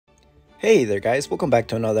Hey there guys, welcome back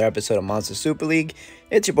to another episode of Monster Super League.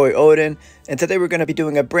 It's your boy Odin, and today we're going to be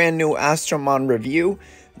doing a brand new Astromon review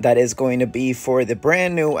that is going to be for the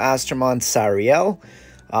brand new Astromon Sariel.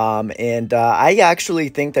 I actually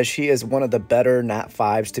think that she is one of the better Nat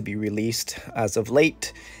 5s to be released as of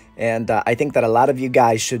late. And I think that a lot of you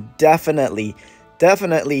guys should definitely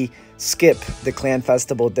skip the clan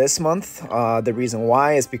festival this month. The reason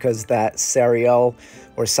why is because that Sariel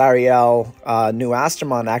new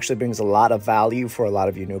Astromon actually brings a lot of value for a lot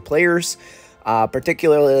of you new players,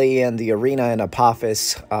 particularly in the arena and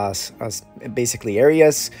Apophis basically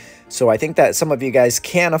areas. So I think that some of you guys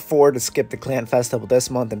can afford to skip the clan festival this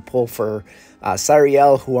month and pull for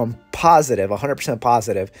Sariel, who I'm positive, 100%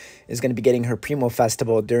 positive, is going to be getting her Primo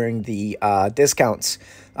Festival during the discounts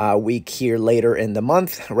week here later in the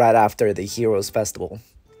month, right after the Heroes Festival.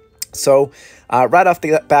 So right off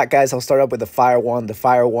the bat, guys, I'll start up with the Fire one. The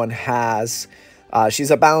Fire one has,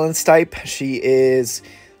 she's a balance type. She is,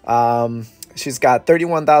 she's got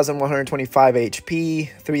 31,125 HP,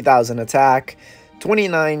 3,000 attack,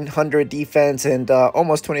 2,900 defense, and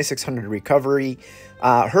almost 2,600 recovery.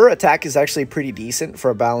 Her attack is actually pretty decent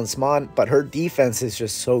for a balanced mon, but her defense is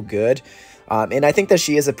just so good. And I think that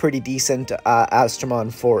she is a pretty decent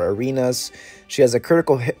Astromon for arenas. She has a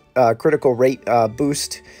critical rate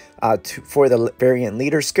boost for the variant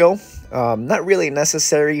leader skill. Not really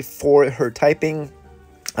necessary for her typing.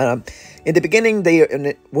 In the beginning,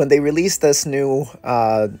 when they released this new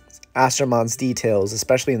Astromon's details,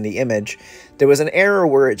 especially in the image, there was an error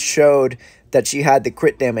where it showed that she had the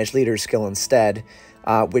crit damage leader skill instead,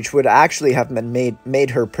 which would actually have been made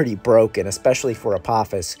her pretty broken, especially for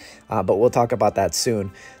Apophis, but we'll talk about that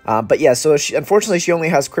soon. But yeah, so unfortunately she only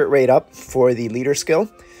has crit rate up for the leader skill,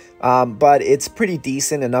 but it's pretty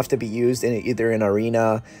decent enough to be used in either in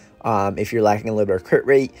arena, if you're lacking a little bit of crit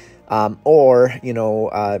rate, or, you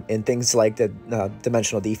know, in things like the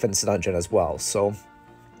dimensional defense dungeon as well. So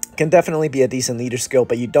can definitely be a decent leader skill,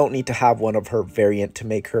 but you don't need to have one of her variant to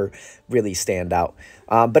make her really stand out.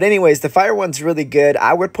 But anyways, the Fire one's really good.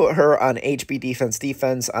 I would put her on HP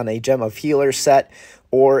defense on a Gem of Healer set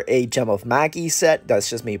or a Gem of Maggie set. That's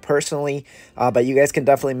just me personally. But you guys can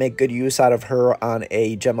definitely make good use out of her on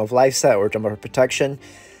a Gem of Life set or Gem of Protection.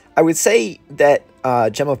 I would say that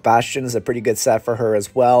Gem of Bastion is a pretty good set for her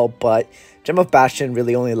as well, but Gem of Bastion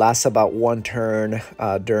really only lasts about one turn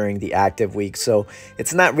during the active week, so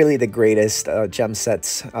it's not really the greatest gem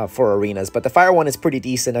sets for arenas. But the Fire one is pretty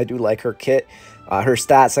decent. I do like her kit. Her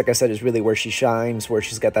stats, like I said, is really where she shines, where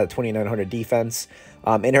she's got that 2,900 defense.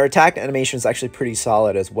 And her attack animation is actually pretty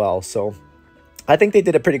solid as well, so I think they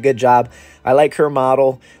did a pretty good job. I like her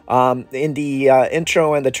model. In the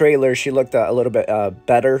intro and the trailer, she looked a little bit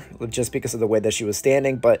better just because of the way that she was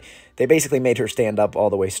standing, but they basically made her stand up all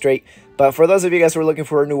the way straight. But for those of you guys who are looking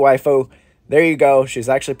for a new waifu, there you go. She's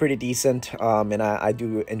actually pretty decent, and I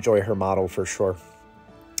do enjoy her model for sure.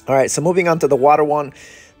 All right, so moving on to the Water one.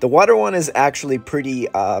 The Water one is actually pretty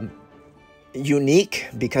unique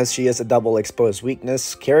because she is a double exposed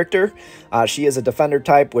weakness character. She is a defender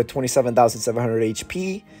type with 27,700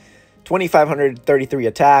 HP, 2,533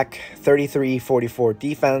 attack, 3,344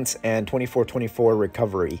 defense, and 2,424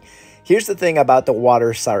 recovery. Here's the thing about the Water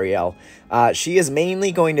Sariel. She is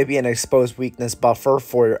mainly going to be an exposed weakness buffer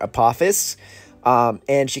for Apophis.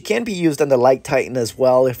 And she can be used on the Light Titan as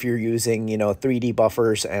well if you're using, you know, 3D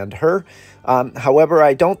buffers and her. However,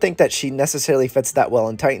 I don't think that she necessarily fits that well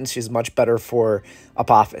in Titans. She's much better for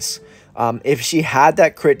Apophis. If she had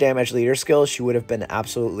that crit damage leader skill, she would have been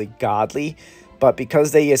absolutely godly. But because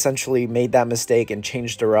they essentially made that mistake and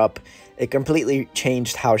changed her up, it completely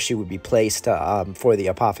changed how she would be placed for the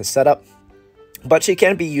Apophis setup. But she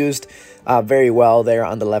can be used very well there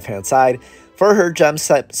on the left-hand side. For her gem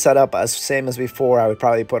setup, same as before, I would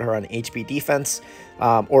probably put her on HP defense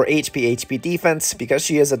or HP defense because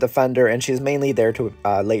she is a defender and she's mainly there to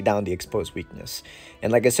lay down the exposed weakness.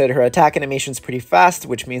 And like I said, her attack animation is pretty fast,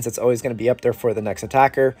 which means it's always going to be up there for the next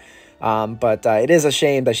attacker. But it is a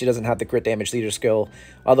shame that she doesn't have the crit damage leader skill.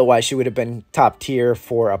 Otherwise, she would have been top tier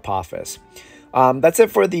for Apophis. That's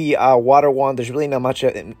it for the Water one. There's really not much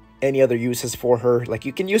any other uses for her. Like,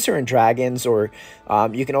 you can use her in dragons, or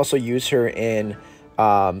you can also use her in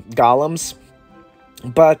golems,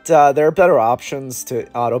 but there are better options to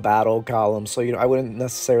auto battle golems, so I wouldn't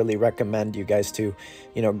necessarily recommend you guys to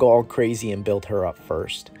go all crazy and build her up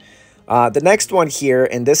first. The next one here,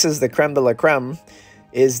 and this is the creme de la creme,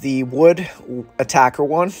 is the Wood Attacker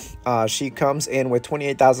one. She comes in with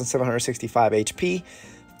 28,765 HP,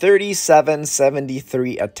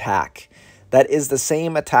 3,773 attack. That is the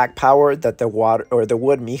same attack power that the Wood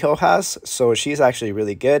Miho has, so she's actually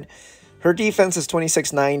really good. Her defense is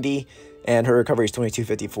 2690, and her recovery is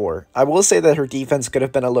 2254. I will say that her defense could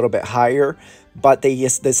have been a little bit higher, but they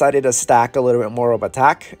just decided to stack a little bit more of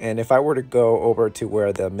attack. And if I were to go over to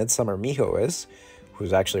where the Midsummer Miho is,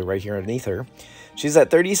 who's actually right here underneath her, she's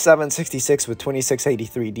at 3766 with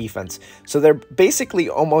 2683 defense. So they're basically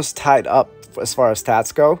almost tied up as far as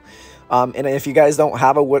stats go. And if you guys don't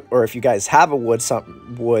have a wood, or if you guys have a wood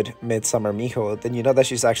Midsummer Miho, then you know that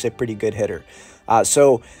she's actually a pretty good hitter.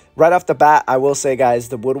 So right off the bat, I will say, guys,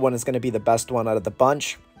 the wood one is going to be the best one out of the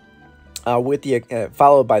bunch, with the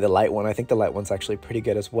followed by the light one. I think the light one's actually pretty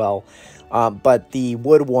good as well. But the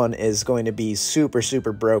wood one is going to be super,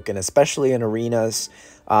 super broken, especially in arenas.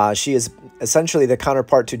 She is essentially the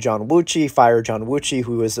counterpart to John Wuchi, Fire John Wuchi,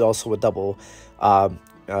 who is also a double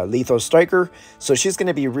lethal striker. So she's going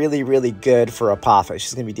to be really, really good for Apophis.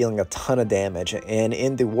 She's going to be dealing a ton of damage. And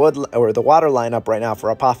in the wood or the water lineup right now for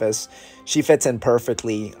Apophis, she fits in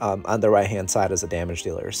perfectly on the right hand side as a damage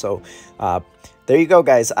dealer. So there you go,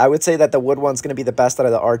 guys. I would say that the wood one's going to be the best out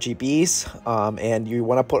of the RGBs. And you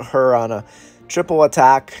want to put her on a triple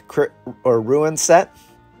attack crit or ruin set.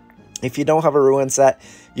 If you don't have a ruin set,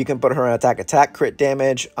 you can put her on attack crit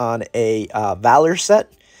damage on a valor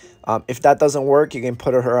set. If that doesn't work, you can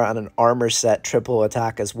put her on an armor set triple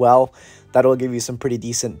attack as well. That'll give you some pretty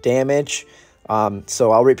decent damage.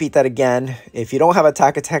 So I'll repeat that again. If you don't have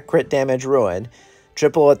attack crit damage ruin,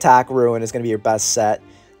 triple attack ruin is going to be your best set,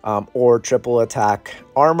 or triple attack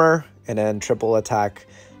armor and then triple attack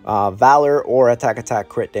valor, or attack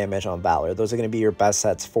crit damage on valor. Those are going to be your best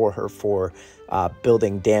sets for her for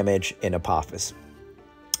building damage in Apophis.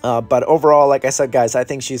 But overall, like I said, guys, I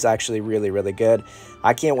think she's actually really, really good.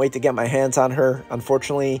 I can't wait to get my hands on her.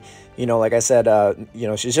 Unfortunately, you know, like I said, you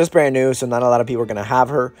know, she's just brand new, so not a lot of people are going to have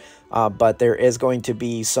her. But there is going to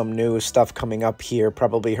be some new stuff coming up here,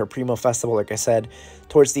 probably her Primo Festival, like I said,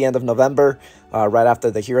 towards the end of November, right after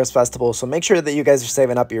the Heroes Festival. So make sure that you guys are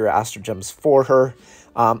saving up your Astro Gems for her.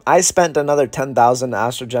 I spent another 10,000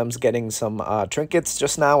 Astro Gems getting some trinkets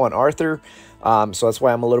just now on Arthur. So that's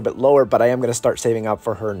why I'm a little bit lower, but I am going to start saving up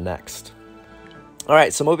for her next. All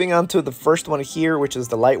right, so moving on to the first one here, which is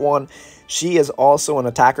the light one. She is also an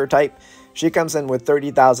attacker type. She comes in with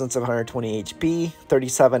 30,720 HP,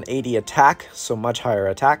 3780 attack, so much higher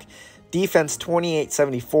attack. Defense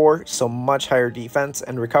 2874, so much higher defense,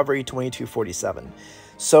 and recovery 2247.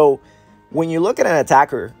 So when you look at an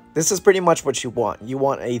attacker, this is pretty much what you want. You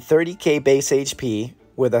want a 30k base HP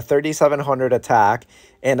with a 3700 attack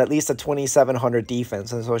and at least a 2700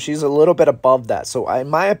 defense. And so she's a little bit above that. So in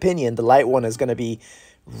my opinion, the light one is going to be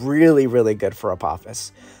really, really good for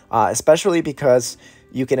Apophis, especially because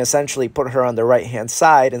you can essentially put her on the right-hand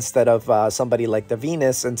side instead of somebody like the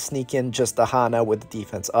Venus and sneak in just the Hana with the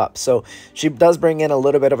defense up. So she does bring in a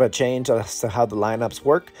little bit of a change as to how the lineups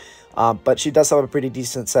work, but she does have a pretty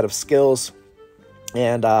decent set of skills.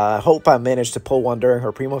 And I hope I manage to pull one during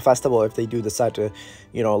her Primo Festival if they do decide to,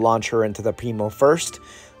 you know, launch her into the Primo first,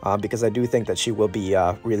 because I do think that she will be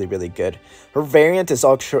really, really good. Her variant is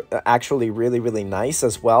actually really, really nice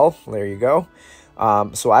as well. There you go.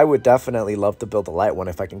 So I would definitely love to build a light one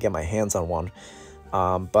if I can get my hands on one.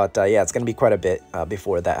 But yeah, it's going to be quite a bit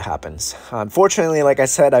before that happens. Unfortunately, like I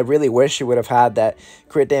said, I really wish she would have had that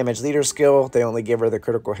crit damage leader skill. They only give her the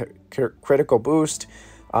critical boost.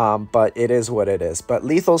 But it is what it is. But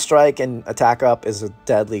lethal strike and attack up is a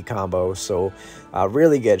deadly combo, so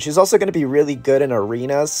really good. She's also going to be really good in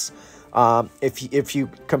arenas. If you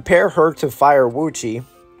compare her to Fire Wuchi,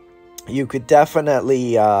 you could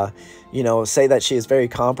definitely you know, say that she is very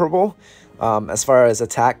comparable as far as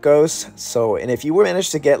attack goes. So, and if you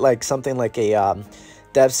manage to get like something like a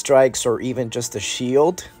Death Strikes or even just a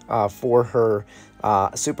shield for her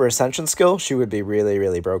Super Ascension skill, she would be really,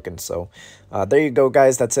 really broken. So there you go,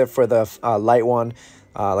 guys. That's it for the light one.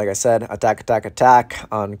 Like I said, attack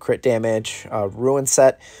on crit damage ruin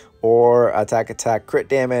set, or attack crit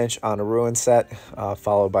damage on a ruin set,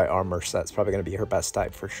 followed by armor set. It's probably going to be her best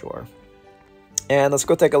type for sure. And let's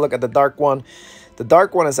go take a look at the dark one. The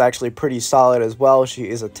dark one is actually pretty solid as well. She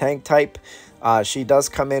is a tank type. She does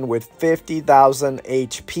come in with 50,000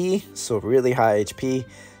 HP, so really high HP.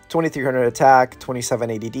 2300 attack,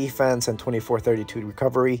 2780 defense, and 2432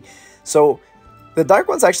 recovery. So the dark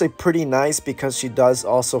one's actually pretty nice because she does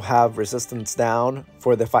also have resistance down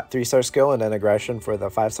for the 3-star skill and then aggression for the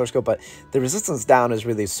 5-star skill. But the resistance down is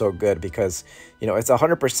really so good because, you know, it's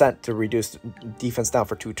 100% to reduce defense down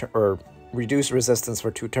for 2 turns, or reduce resistance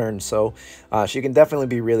for 2 turns. So she can definitely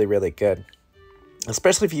be really, really good,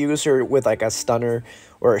 especially if you use her with like a stunner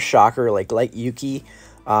or a shocker like Light Yuki.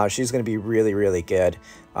 She's going to be really, really good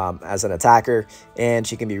as an attacker, and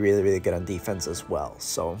she can be really, really good on defense as well.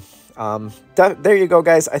 So there you go,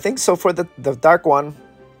 guys. I think so for the dark one,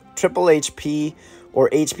 triple HP or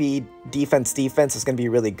HP defense is going to be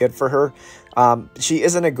really good for her. She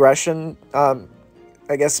is an aggression,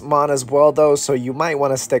 I guess, Mon as well, though, so you might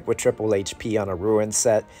want to stick with triple HP on a Ruin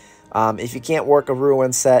set. If you can't work a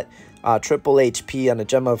Ruin set, triple HP on a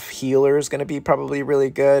Gem of Healer is going to be probably really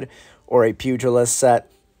good, or a Pugilist set.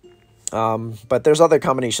 But there's other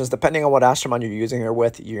combinations depending on what Astromon you're using her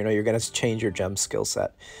with. You know, you're going to change your gem skill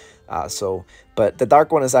set. But the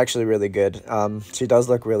dark one is actually really good. She does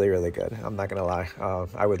look really, really good. I'm not gonna lie.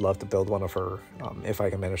 I would love to build one of her if I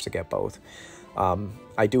can manage to get both.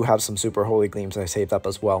 I do have some super holy gleams I saved up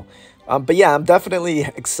as well. But yeah, I'm definitely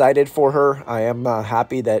excited for her. I am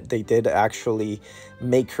happy that they did actually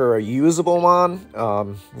make her a usable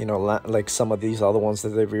Mon. You know, like some of these other ones that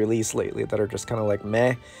they've released lately that are just kind of like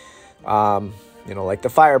meh. You know, like the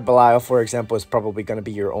Fire Belial, for example, is probably going to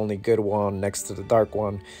be your only good one next to the dark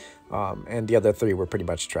one. And the other three were pretty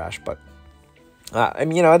much trash. But, I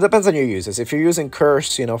mean, you know, it depends on your uses. If you're using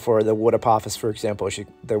Curse, you know, for the Wood Apophis, for example,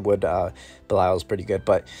 the Wood Belial is pretty good.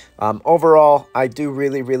 But overall, I do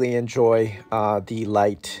really, really enjoy the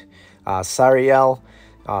light Sariel.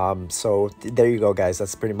 So there you go, guys.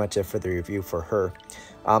 That's pretty much it for the review for her.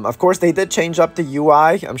 Of course, they did change up the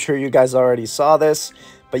UI. I'm sure you guys already saw this.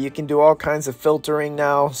 But you can do all kinds of filtering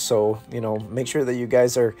now, so, you know, make sure that you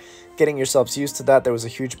guys are getting yourselves used to that. There was a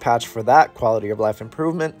huge patch for that, quality of life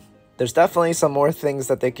improvement. There's definitely some more things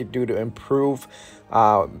that they could do to improve,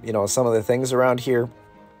 you know, some of the things around here.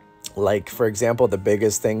 Like, for example, the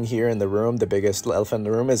biggest thing here in the room, the biggest elephant in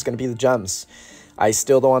the room is going to be the gems. I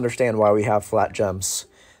still don't understand why we have flat gems.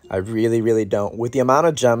 I really, really don't. With the amount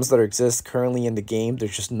of gems that exist currently in the game,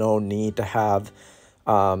 there's just no need to have,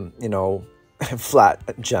 you know, flat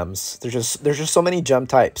gems. There's just so many gem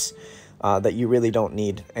types that you really don't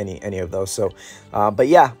need any of those. So but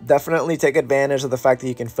yeah, definitely take advantage of the fact that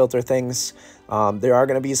you can filter things. There are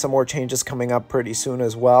going to be some more changes coming up pretty soon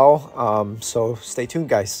as well, so stay tuned,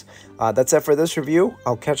 guys. That's it for this review.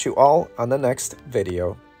 I'll catch you all on the next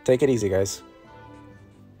video. Take it easy, guys.